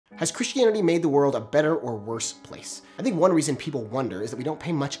Has Christianity made the world a better or worse place? I think one reason people wonder is that we don't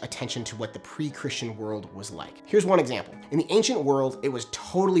pay much attention to what the pre-Christian world was like. Here's one example. In the ancient world, it was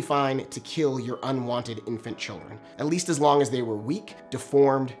totally fine to kill your unwanted infant children, at least as long as they were weak,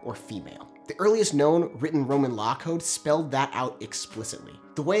 deformed, or female. The earliest known written Roman law code spelled that out explicitly.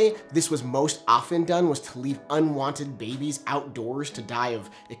 The way this was most often done was to leave unwanted babies outdoors to die of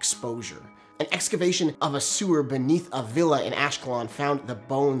exposure. An excavation of a sewer beneath a villa in Ashkelon found the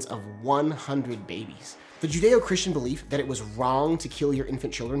bones of 100 babies. The Judeo-Christian belief that it was wrong to kill your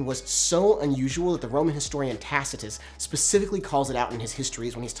infant children was so unusual that the Roman historian Tacitus specifically calls it out in his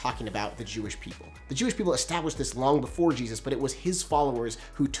Histories when he's talking about the Jewish people. The Jewish people established this long before Jesus, but it was his followers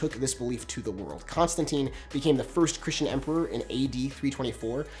who took this belief to the world. Constantine became the first Christian emperor in AD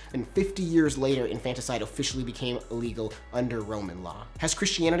 324, and 50 years later, infanticide officially became illegal under Roman law. Has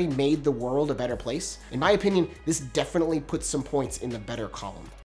Christianity made the world a better place? In my opinion, this definitely puts some points in the better column.